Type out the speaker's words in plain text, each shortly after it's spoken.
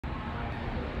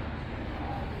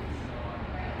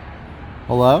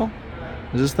Hello?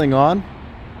 Is this thing on?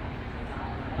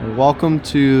 Welcome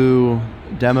to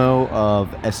demo of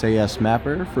SAS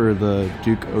Mapper for the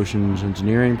Duke Oceans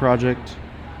Engineering project.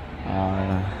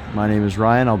 My name is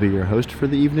Ryan. I'll be your host for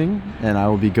the evening, and I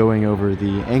will be going over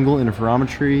the angle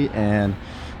interferometry and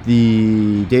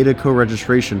the data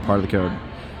co-registration part of the code.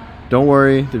 Don't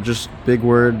worry, they're just big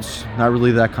words, not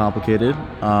really that complicated,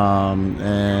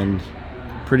 and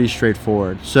pretty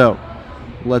straightforward. So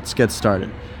let's get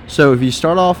started. So if you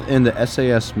start off in the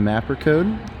SAS Mapper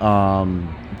code,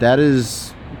 that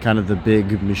is kind of the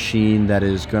big machine that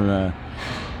is going to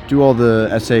do all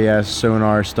the SAS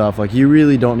sonar stuff. Like, you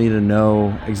really don't need to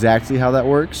know exactly how that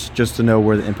works, just to know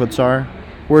where the inputs are.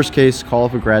 Worst case, call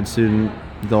up a grad student.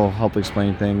 They'll help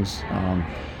explain things.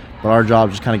 But our job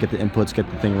is just kind of get the inputs, get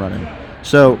the thing running.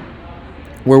 So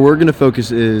where we're going to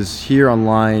focus is here on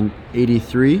line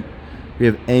 83. We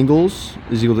have angles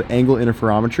is equal to angle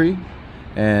interferometry.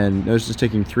 And notice it's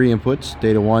taking three inputs,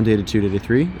 data 1, data 2, data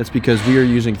 3. That's because we are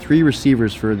using three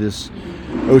receivers for this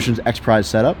Duke XPrize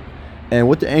setup. And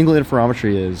what the angle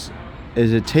interferometry is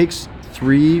it takes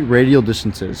three radial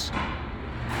distances.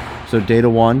 So data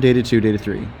 1, data 2, data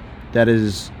 3. That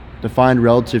is defined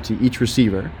relative to each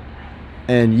receiver.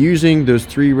 And using those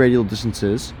three radial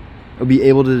distances, we'll be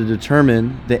able to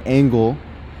determine the angle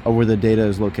of where the data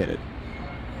is located.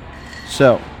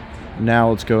 So now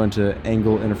let's go into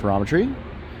angle interferometry.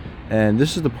 And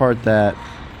this is the part that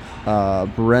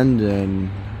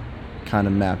Brendan kind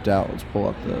of mapped out. Let's pull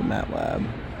up the MATLAB.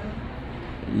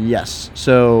 Yes,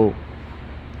 so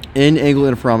in angle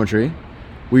interferometry,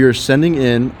 we are sending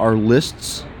in our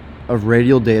lists of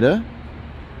radial data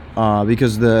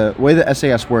because the way the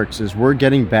SAS works is we're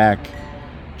getting back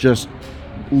just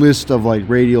list of like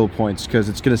radial points, because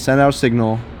it's going to send out a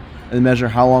signal and measure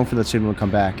how long for that signal to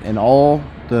come back. And all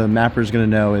the mapper is going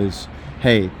to know is,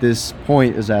 hey, this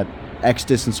point is at X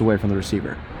distance away from the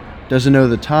receiver. Doesn't know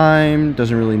the time,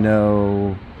 doesn't really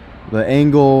know the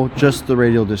angle, just the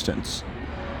radial distance.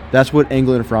 That's what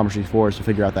angle interferometry is for, is to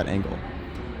figure out that angle.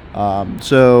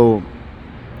 So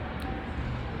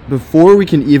before we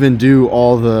can even do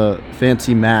all the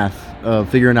fancy math of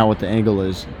figuring out what the angle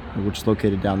is, which is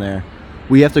located down there,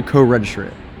 we have to co-register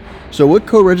it. So what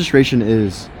co-registration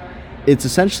is, it's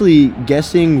essentially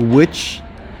guessing which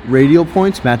radial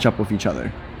points match up with each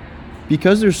other.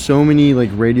 Because there's so many like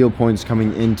radial points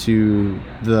coming into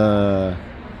the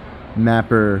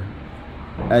mapper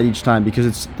at each time,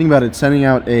 because think about it, it's sending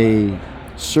out a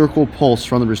circle pulse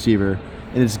from the receiver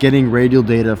and it's getting radial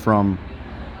data from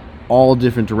all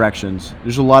different directions.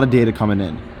 There's a lot of data coming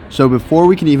in. So before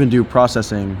we can even do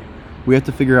processing, we have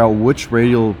to figure out which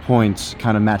radial points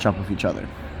kind of match up with each other.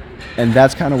 And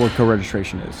that's kind of what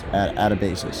co-registration is at a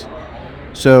basis.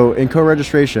 So in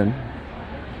co-registration,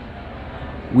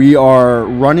 we are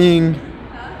running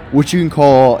what you can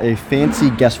call a fancy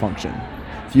guess function.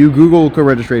 If you Google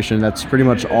co-registration, that's pretty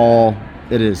much all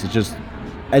it is. It's just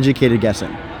educated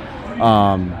guessing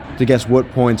to guess what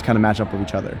points kind of match up with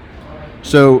each other.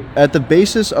 So at the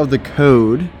basis of the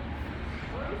code,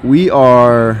 we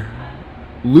are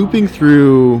looping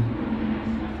through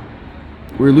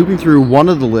one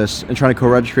of the lists and trying to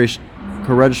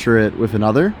co-register it with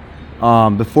another.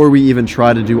 Before we even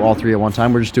try to do all three at one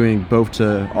time, we're just doing both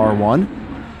to R1.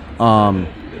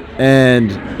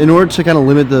 And in order to kind of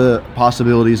limit the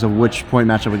possibilities of which point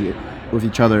match up with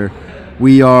each other,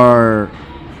 we are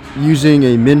using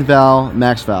a min val,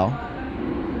 max val,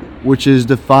 which is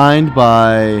defined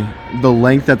by the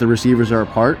length that the receivers are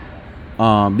apart.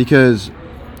 Because,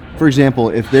 for example,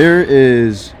 if there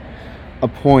is a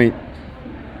point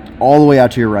all the way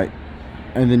out to your right,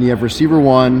 and then you have receiver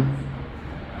 1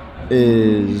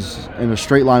 is in a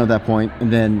straight line with that point,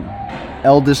 and then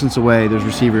L distance away there's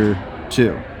receiver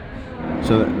 2.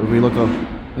 So if we look up,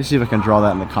 let me see if I can draw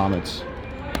that in the comments.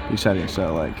 These settings.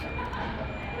 So like,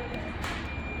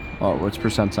 oh, what's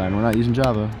percent sign? We're not using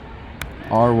Java.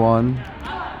 R1.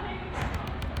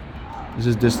 This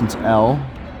is distance L.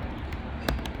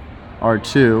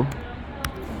 R2.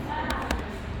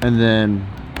 And then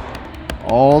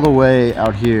all the way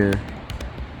out here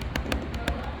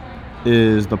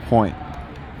is the point.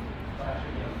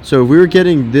 So if we were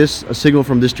getting a signal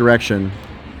from this direction,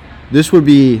 this would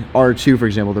be R2, for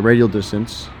example, the radial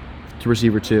distance to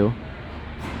receiver 2,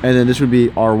 and then this would be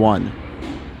R1.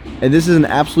 And this is an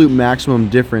absolute maximum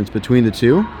difference between the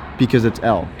two because it's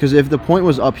L. Because if the point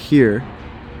was up here,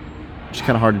 which is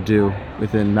kind of hard to do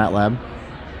within MATLAB,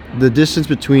 the distance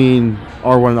between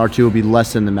R1 and R2 will be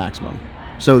less than the maximum.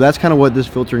 So that's kind of what this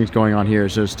filtering is going on here,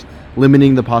 is just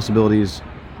limiting the possibilities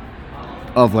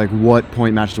of like what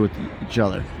point matches with each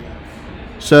other.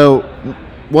 So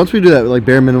once we do that, like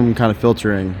bare minimum kind of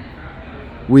filtering,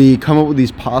 we come up with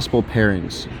these possible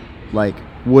pairings, like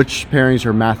which pairings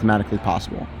are mathematically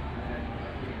possible.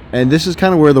 And this is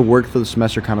kind of where the work for the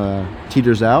semester kind of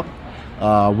teeters out.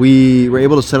 We were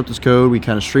able to set up this code. We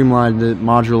kind of streamlined it,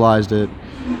 modularized it,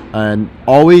 and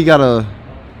all we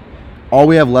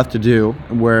have left to do,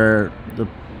 where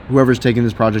whoever's taking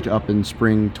this project up in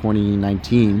spring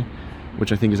 2019,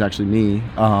 which I think is actually me,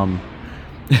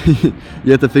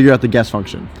 you have to figure out the guess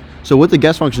function. So what the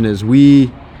guess function is,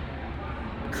 we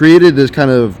created this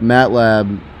kind of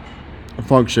MATLAB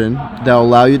function that will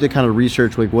allow you to kind of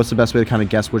research like what's the best way to kind of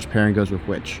guess which pairing goes with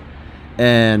which.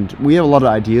 And we have a lot of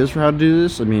ideas for how to do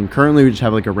this. I mean, currently we just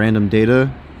have like a random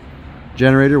data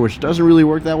generator, which doesn't really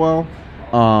work that well.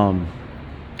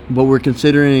 But we're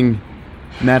considering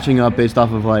matching up based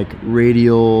off of like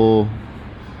radial,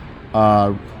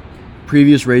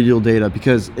 previous radial data,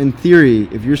 because in theory,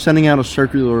 if you're sending out a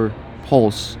circular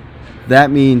pulse,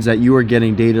 that means that you are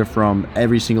getting data from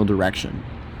every single direction.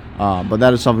 But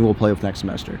that is something we'll play with next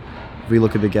semester. If we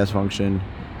look at the guess function,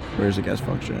 where's the guess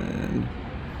function?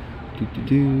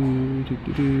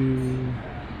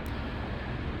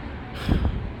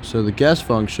 So the guess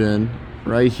function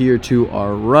right here to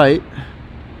our right,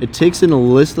 it takes in a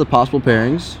list of possible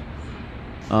pairings.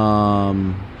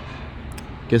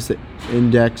 Guess the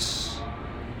index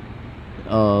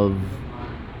of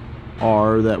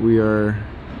R that we are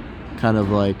kind of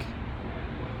like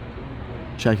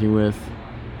checking with,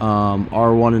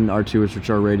 R1 and R2, which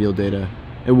are radial data.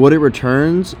 And what it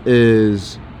returns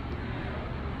is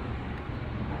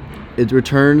it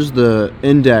returns the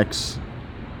index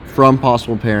from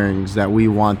possible pairings that we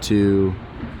want to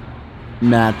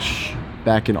match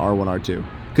back in R1, R2.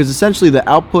 Because essentially the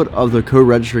output of the code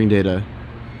registering data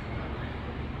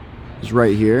is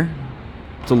right here.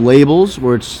 It's labels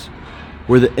where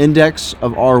the index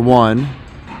of R1,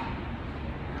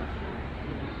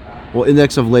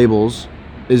 index of labels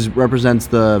represents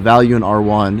the value in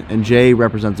R1, and J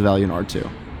represents the value in R2.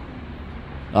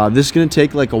 This is going to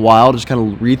take like a while to just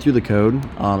kind of read through the code.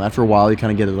 After a while, you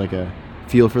kind of get like a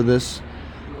feel for this,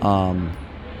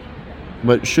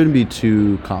 but it shouldn't be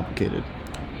too complicated.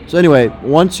 So anyway,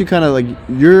 once you kind of like,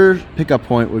 your pickup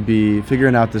point would be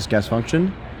figuring out this guess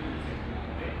function,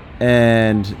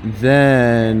 and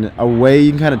then a way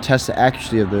you can kind of test the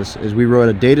accuracy of this is we wrote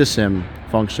a data sim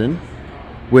function,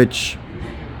 which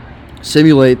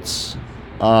simulates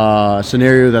a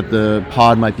scenario that the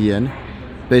pod might be in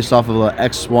based off of a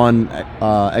x1,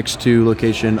 x2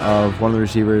 location of one of the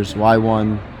receivers,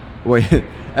 x1,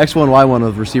 y1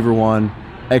 of receiver 1,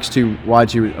 x2,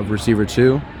 y2 of receiver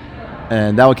 2,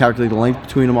 and that will calculate the length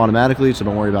between them automatically, so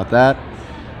don't worry about that.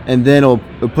 And then it'll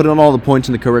put on all the points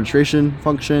in the coregistration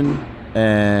function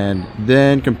and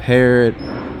then compare it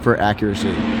for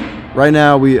accuracy. Right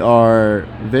now we are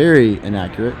very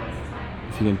inaccurate.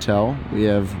 If you can tell, we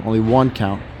have only one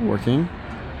count working,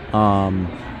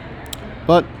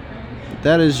 but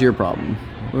that is your problem.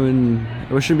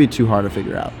 It shouldn't be too hard to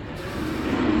figure out.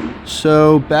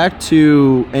 So back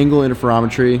to angle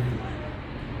interferometry.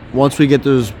 Once we get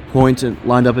those points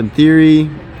lined up in theory,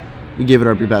 we give it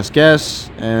our best guess,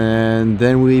 and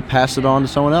then we pass it on to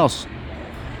someone else.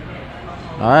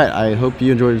 Alright, I hope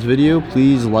you enjoyed this video.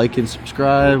 Please like and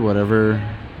subscribe, whatever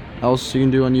else you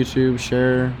can do on YouTube,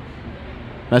 share,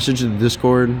 message in the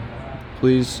Discord,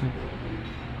 please.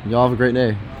 Y'all have a great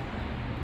day.